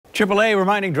AAA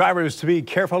reminding drivers to be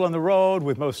careful on the road,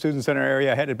 with most students in our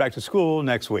area headed back to school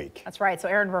next week. That's right. So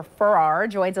Aaron Farrar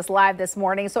joins us live this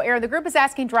morning. So Aaron, the group is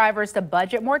asking drivers to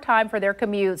budget more time for their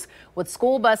commutes. With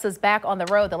school buses back on the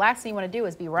road, the last thing you want to do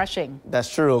is be rushing.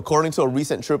 That's true. According to a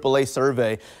recent AAA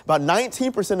survey, about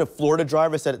 19% of Florida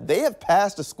drivers said they have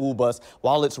passed a school bus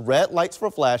while its red lights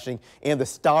were flashing and the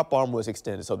stop arm was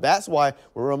extended. So that's why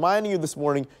we're reminding you this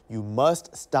morning, you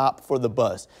must stop for the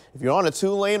bus. If you're on a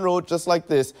two-lane road just like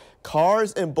this,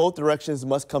 cars in both directions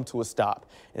must come to a stop.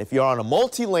 And if you're on a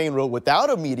multi-lane road without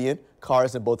a median,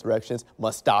 cars in both directions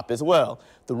must stop as well.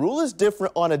 The rule is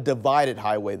different on a divided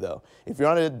highway, though. If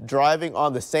you're driving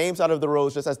on the same side of the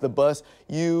road just as the bus,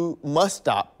 you must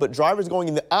stop. But drivers going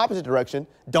in the opposite direction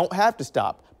don't have to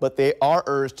stop, but they are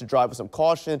urged to drive with some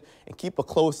caution and keep a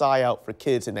close eye out for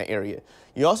kids in that area.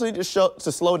 You also need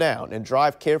to slow down and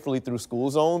drive carefully through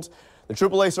school zones. The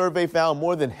AAA survey found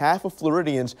more than half of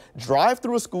Floridians drive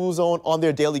through a school zone on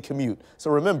their daily commute.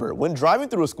 So remember, when driving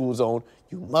through a school zone,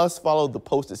 you must follow the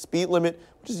posted speed limit,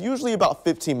 which is usually about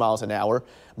 15 miles an hour.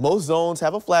 Most zones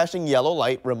have a flashing yellow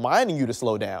light reminding you to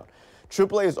slow down.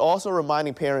 AAA is also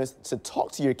reminding parents to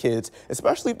talk to your kids,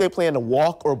 especially if they plan to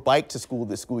walk or bike to school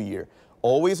this school year.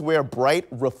 Always wear bright,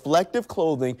 reflective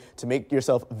clothing to make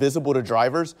yourself visible to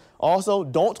drivers. Also,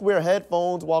 don't wear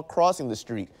headphones while crossing the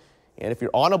street. And if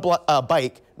you're on a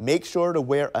bike, make sure to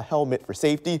wear a helmet for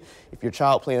safety. If your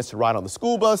child plans to ride on the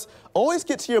school bus, always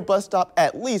get to your bus stop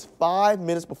at least 5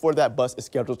 minutes before that bus is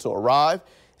scheduled to arrive.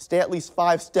 Stay at least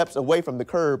 5 steps away from the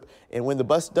curb, and when the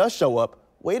bus does show up,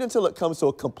 wait until it comes to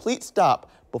a complete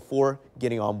stop before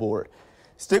getting on board.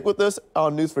 Stick with us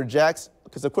on News4JAX,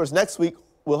 because of course next week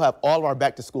we'll have all of our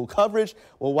back-to-school coverage.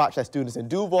 We'll watch as students in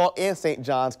Duval and St.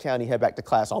 Johns County head back to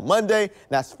class on Monday, and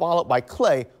that's followed by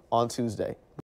Clay on Tuesday.